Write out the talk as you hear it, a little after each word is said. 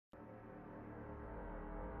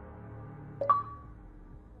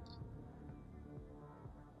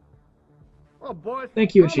Oh, boy.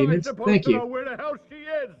 Thank you, achievements. Thank you. Where the hell she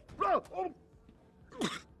is?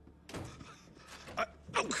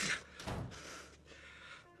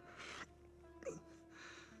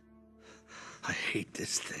 I hate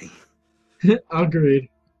this thing. Agreed.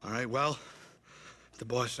 All right, well, the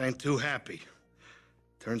boss ain't too happy.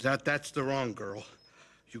 Turns out that's the wrong girl.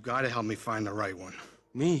 You gotta help me find the right one.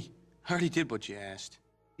 Me? I already did what you asked.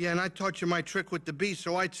 Yeah, and I taught you my trick with the bee,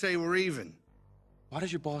 so I'd say we're even. Why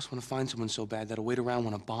does your boss want to find someone so bad that'll wait around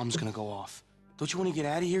when a bomb's gonna go off? Don't you want to get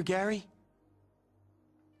out of here, Gary?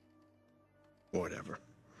 Whatever.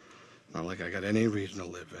 Not like I got any reason to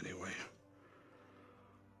live anyway.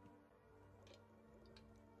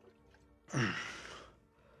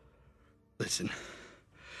 Listen,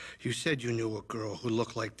 you said you knew a girl who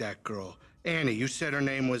looked like that girl. Annie, you said her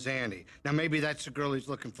name was Annie. Now, maybe that's the girl he's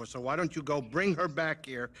looking for, so why don't you go bring her back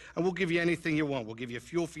here, and we'll give you anything you want. We'll give you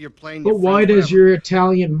fuel for your plane, But why does your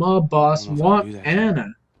Italian mob boss want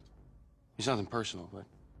Anna? It's nothing personal, but...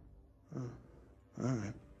 Oh, all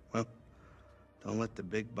right. Well, don't let the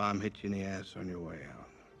big bomb hit you in the ass on your way out.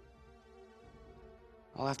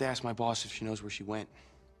 I'll have to ask my boss if she knows where she went.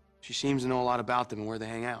 She seems to know a lot about them and where they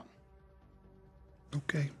hang out.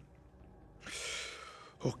 Okay.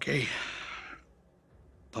 Okay.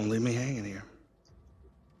 Don't leave me hanging here.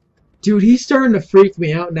 Dude, he's starting to freak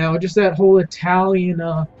me out now. Just that whole Italian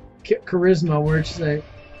charisma where it's like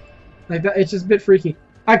that. It's just a bit freaky.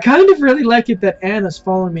 I kind of really like it that Anna's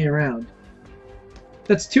following me around.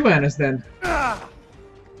 That's two Annas then.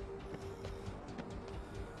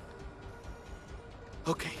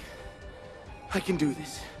 Okay. I can do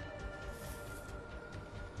this.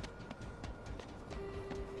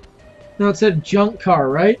 No, it said junk car,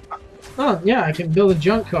 right? Oh, yeah, I can build a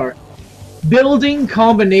junk car. Building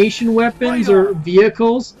combination weapons or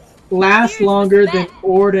vehicles last longer than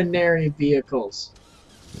ordinary vehicles.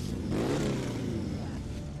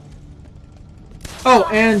 Oh,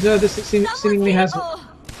 and this seemingly has...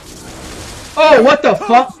 Oh, what the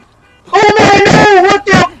fuck? Oh my no! What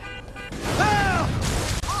the...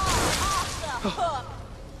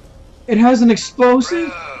 It has an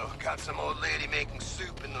explosive? Got some old lady making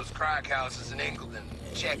soup in those crack houses in Engleton.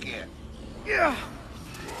 Check here. Yeah.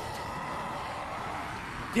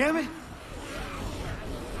 Damn it.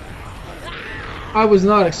 I was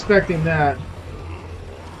not expecting that.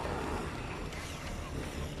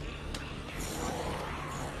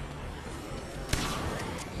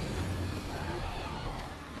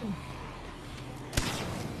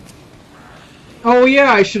 Oh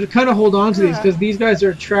yeah, I should kind of hold on to these because these guys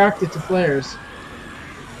are attracted to flares.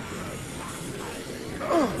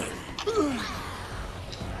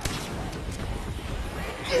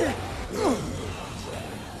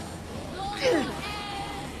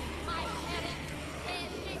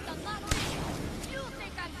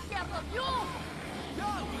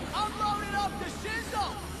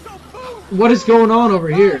 What is going on over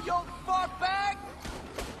here?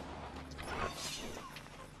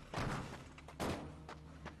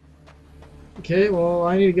 Okay, well,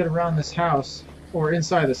 I need to get around this house. Or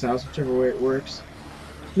inside this house, whichever way it works.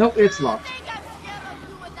 Nope, it's locked.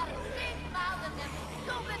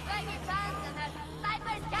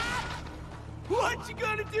 What you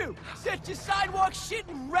gonna do? Set your sidewalk shit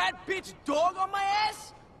and rat bitch dog on my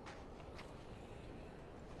ass?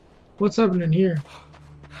 What's happening here?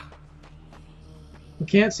 We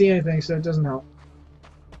can't see anything, so it doesn't help.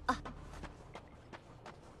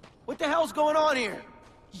 What the hell's going on here?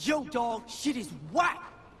 Yo, dog, shit is whack.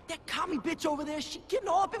 That commie bitch over there, she getting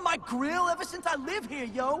all up in my grill ever since I live here,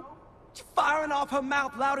 yo. She firing off her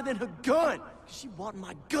mouth louder than her gun. She wanting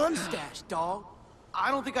my gun stash, dog. I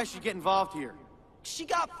don't think I should get involved here. She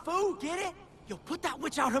got food, get it? Yo, put that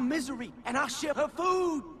witch out her misery, and I'll share her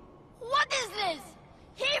food. What is this?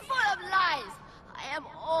 He full of lies. I am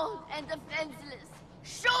old and defenseless.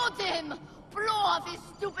 Shoot him! Blow off his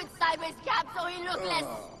stupid sideways cap so he looks less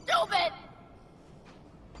stupid!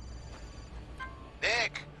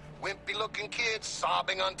 Nick, wimpy-looking kid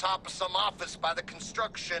sobbing on top of some office by the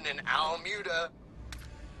construction in Almuda.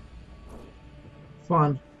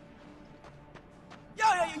 Fun. Yo,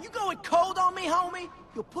 you going cold on me, homie?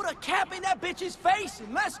 You'll put a cap in that bitch's face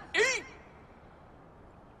and let's eat!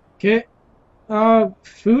 Okay.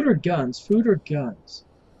 Food or guns? Food or guns?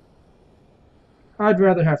 I'd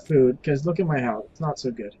rather have food, because look at my health. It's not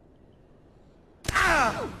so good.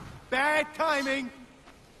 Ah! Bad timing!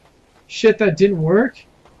 Shit, that didn't work?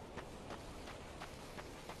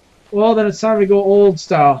 Well, then it's time to go old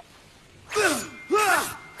style. What is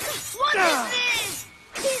this?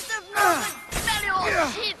 Piece of nothing, smelly old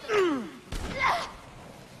shit!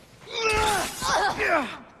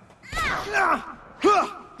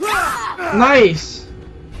 Nice.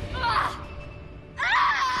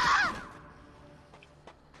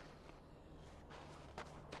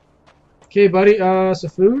 Okay, buddy. Some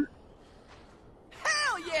food.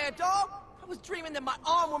 Hell yeah, dog! I was dreaming that my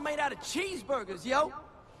arm were made out of cheeseburgers, yo.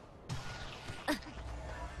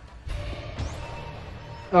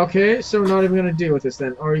 Okay, so we're not even gonna deal with this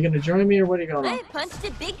then. Are you gonna join me, or what are you gonna do? I punched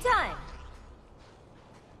it big time.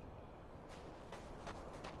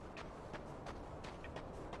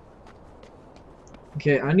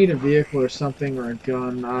 Okay, I need a vehicle or something, or a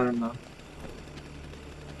gun. I don't know.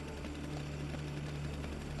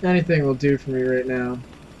 Anything will do for me right now.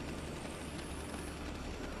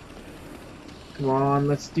 Come on,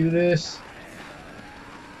 let's do this.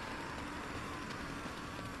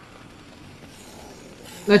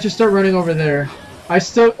 Let's just start running over there. I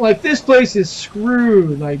still, like, this place is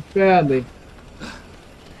screwed, like, badly.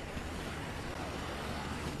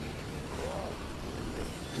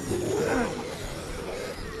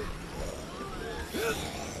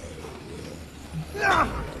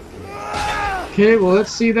 Okay, well,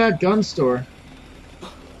 let's see that gun store.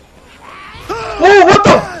 Whoa, what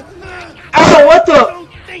the? Ow, what the? I don't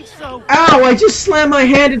think so. Ow, I just slammed my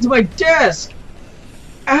hand into my desk.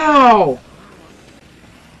 Ow.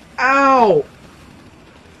 Ow.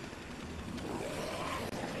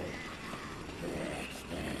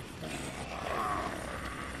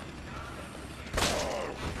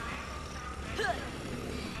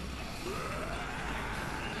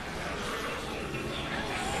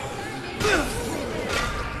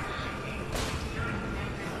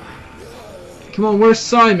 Come on, where's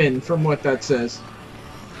Simon from what that says?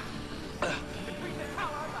 Oh,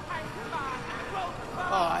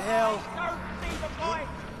 hell.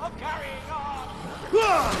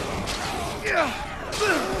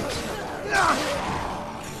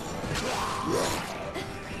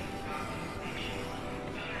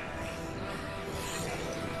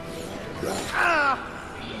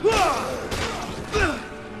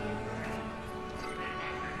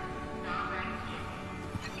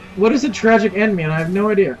 What is a tragic end, man? I have no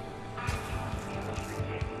idea.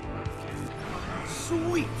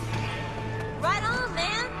 Sweet. Right on,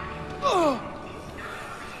 man.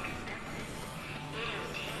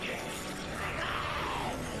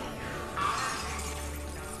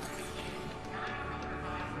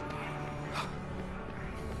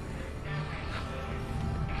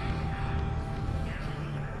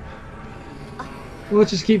 Well,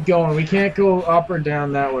 let's just keep going. We can't go up or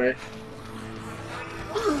down that way.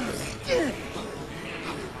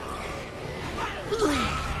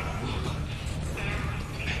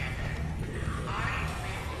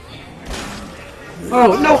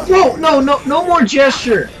 Oh, no, no, no, no, no more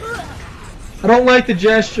gesture. I don't like the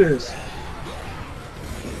gestures.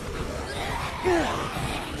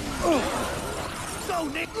 Go,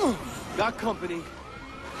 Nick. Got company.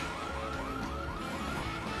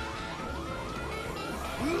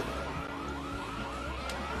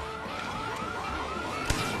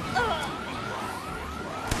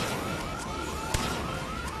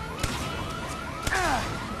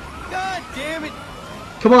 God damn it.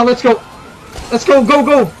 Come on, let's go. Let's go, go,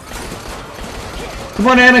 go. Come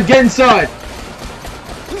on, Anna, get inside.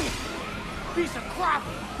 Piece of crap.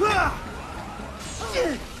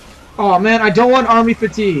 Oh, man, I don't want army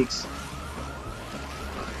fatigues.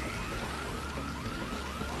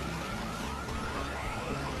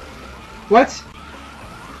 What?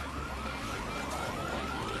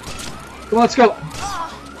 Come on, let's go.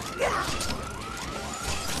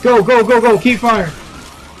 Go, go, go, go. Keep firing.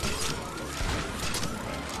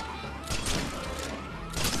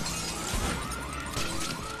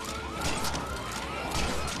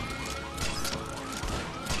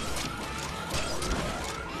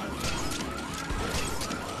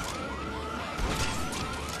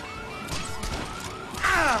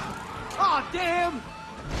 Oh, damn.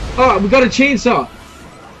 Oh, we got a chainsaw.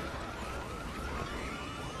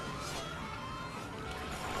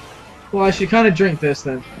 Well, I should kind of drink this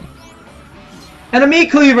then. And a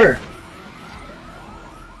meat cleaver!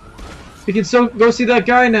 We can so go see that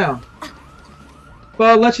guy now.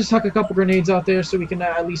 But let's just huck a couple grenades out there so we can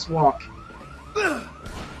at least walk.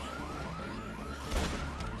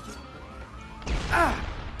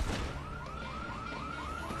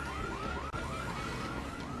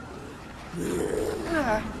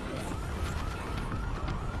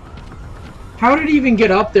 How did he even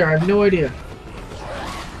get up there? I have no idea.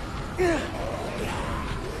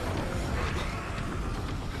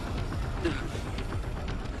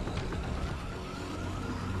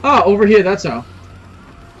 Oh, over here, that's how.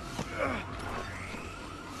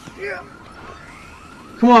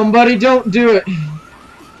 Come on, buddy, don't do it.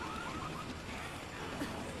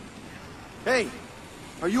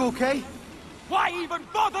 Are you okay? Why even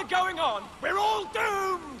bother going on? We're all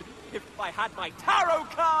doomed! If I had my tarot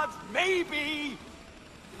cards, maybe...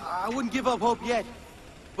 I wouldn't give up hope yet.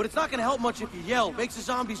 But it's not gonna help much if you yell. Makes the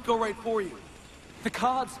zombies go right for you. The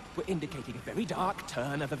cards were indicating a very dark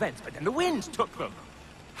turn of events, but then the wind took them.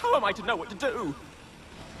 How am I to know what to do?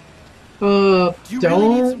 Do you really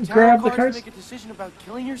need some Don't tarot grab the cards cards. to make a decision about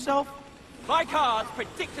killing yourself? My cards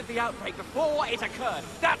predicted the outbreak before it occurred.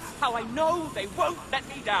 That's how I know they won't let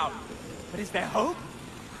me down. But is there hope?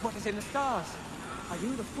 What is in the stars? Are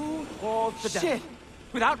you the fool or the devil? Shit!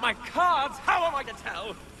 Without my cards, how am I to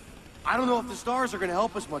tell? I don't know if the stars are gonna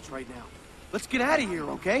help us much right now. Let's get out of here,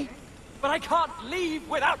 okay? But I can't leave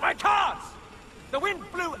without my cards! The wind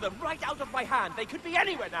blew them right out of my hand. They could be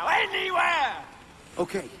anywhere now, anywhere!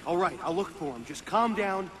 Okay, all right, I'll look for them. Just calm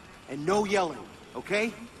down and no yelling,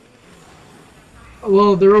 okay?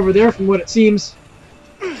 Well, they're over there from what it seems.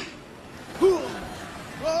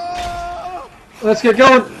 Let's get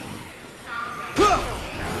going.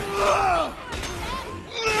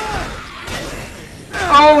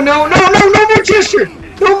 Oh no, no, no, no more gesture!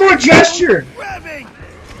 No more gesture! Grabbing!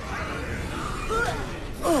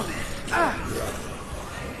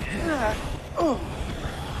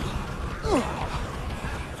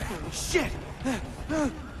 Shit!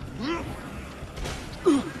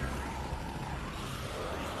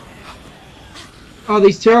 Oh,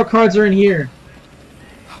 these tarot cards are in here.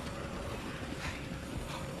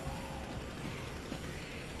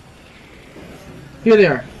 Here they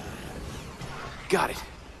are. Got it.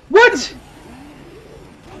 What?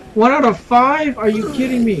 1 out of 5? Are you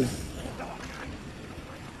kidding me?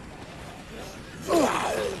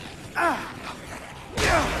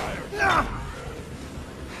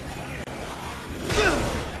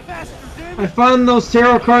 I found those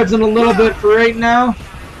tarot cards in a little bit for right now.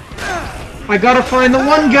 I gotta find the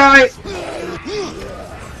one guy.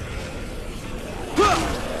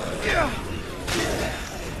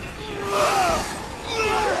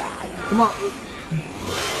 Come on.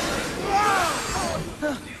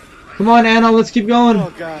 Come on, Anna, let's keep going.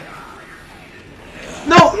 Oh, God.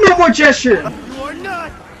 No, no more gesture. You are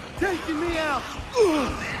not taking me out!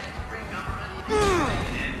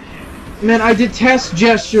 Man, I detest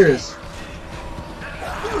gestures.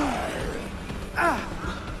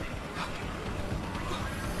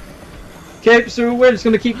 Okay, so we're just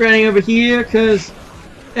gonna keep running over here because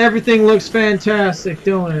everything looks fantastic,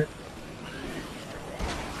 don't it?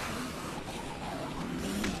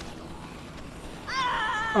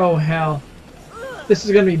 Oh hell. This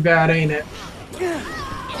is gonna be bad, ain't it?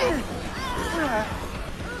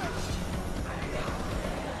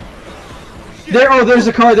 There, oh, there's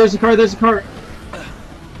a car, there's a car, there's a car.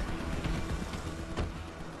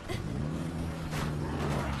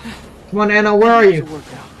 Come on, Anna, where are you?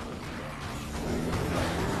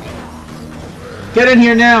 Get in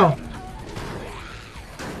here now.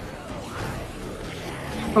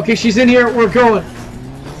 Okay, she's in here, we're going.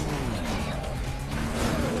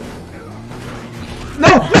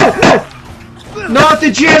 No, no, no! Not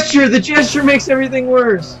the gesture! The gesture makes everything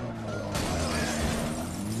worse.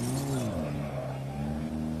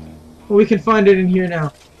 Well, we can find it in here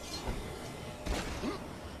now.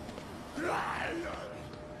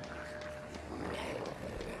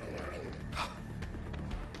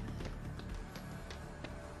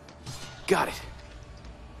 Got it.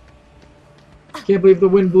 Can't believe the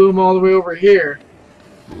wind blew him all the way over here.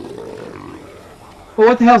 Oh,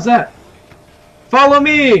 what the hell's that? Follow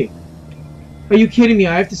me! Are you kidding me?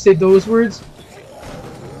 I have to say those words?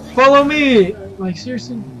 Follow me! Like,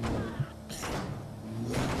 seriously?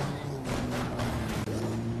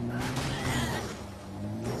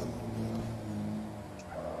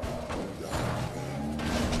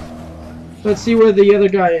 Let's see where the other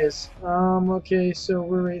guy is. Okay, so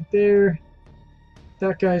we're right there.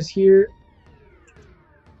 That guy's here.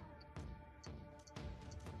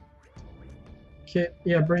 Okay,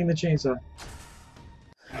 yeah, bring the chainsaw.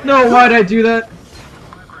 No, why'd I do that?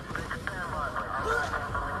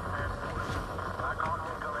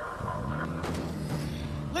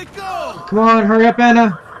 Let go! Come on, hurry up,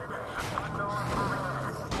 Anna.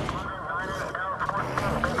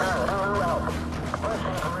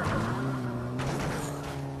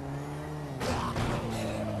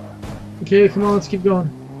 Okay, come on, let's keep going.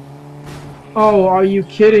 Oh, are you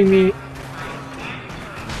kidding me?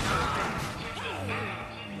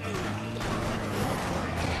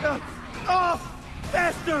 Oh,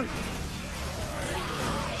 bastard!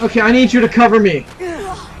 Okay, I need you to cover me.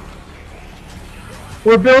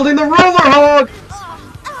 We're building the roller hog!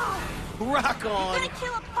 Rock on! Gonna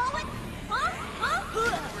kill a poet? Huh?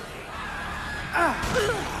 Huh?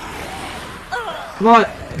 Come on.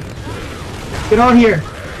 Get on here.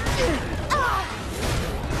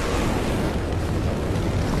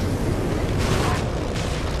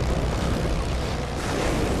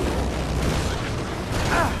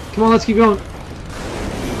 Come on, let's keep going. Yo,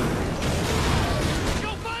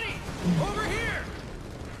 buddy! Over here!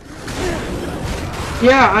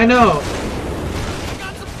 Yeah, I know. I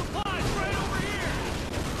got some supplies right over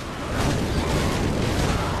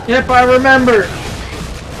here! Yep, I remember.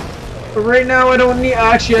 But right now I don't need...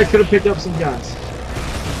 Actually, I could have picked up some guns.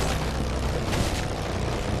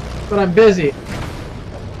 But I'm busy.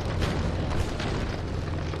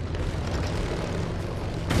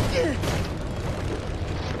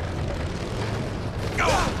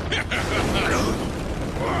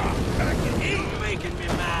 He's making me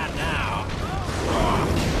mad now!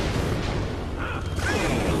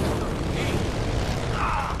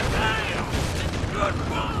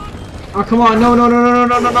 Oh, come on. No, no, no, no, no,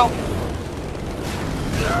 no, no, no.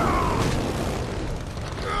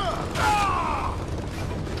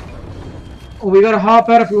 Oh, we gotta hop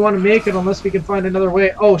out if we want to make it, unless we can find another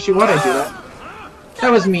way. Oh, shoot, why'd I do that?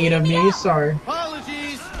 That was mean of me, sorry.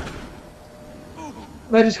 Apologies!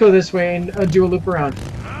 Let's just go this way and do a loop around.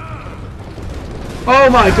 Oh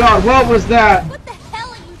my god, what was that? What the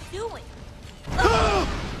hell are you doing?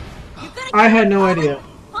 I had no idea.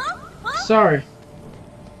 Huh? Huh? Sorry.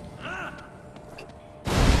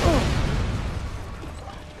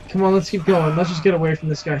 Come on, let's keep going. Let's just get away from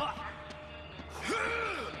this guy.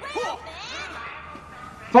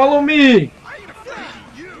 Follow me!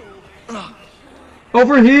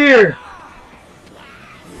 Over here!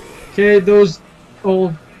 Okay, those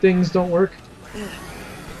old things don't work.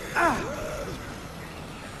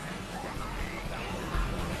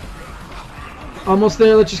 Almost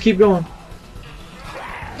there, let's just keep going.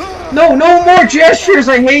 No, no more gestures!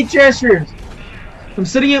 I hate gestures! I'm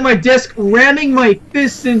sitting at my desk, ramming my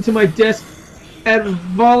fists into my desk at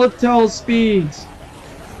volatile speeds.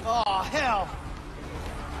 Oh, hell!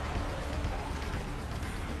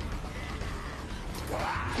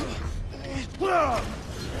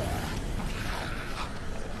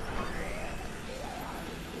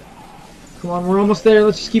 Come on, we're almost there.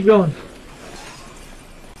 Let's just keep going.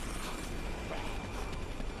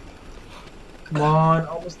 Come on,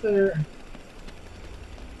 almost there.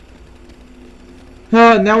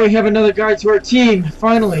 Now we have another guy to our team,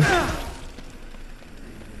 finally.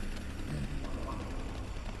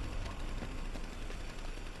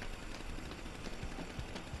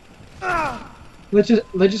 Let's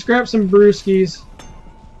just grab some brewskis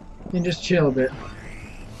and just chill a bit.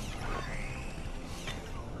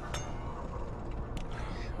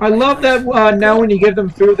 I love that now when you give them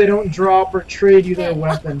food, they don't drop or trade you their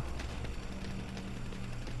weapon.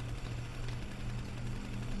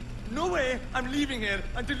 No way I'm leaving here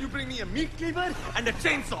until you bring me a meat cleaver and a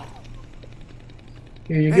chainsaw.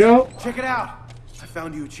 Here you go. Check it out. I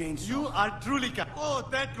found you a chainsaw. You are truly Oh,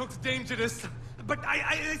 that looks dangerous. But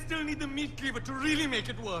I still need the meat cleaver to really make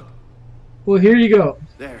it work. Well, here you go.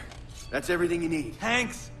 There. That's everything you need.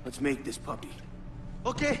 Thanks. Let's make this puppy.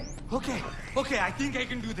 Okay. I think I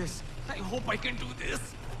can do this. I hope I can do this.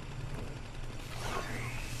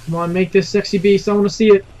 Come on, make this sexy beast. I want to see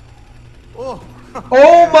it. Oh.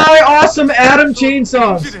 Oh my awesome Atom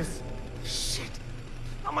chainsaws. Dangerous. Shit.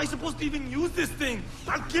 How am I supposed to even use this thing?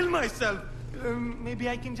 I'll kill myself. Maybe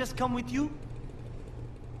I can just come with you?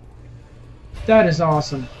 That is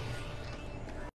awesome.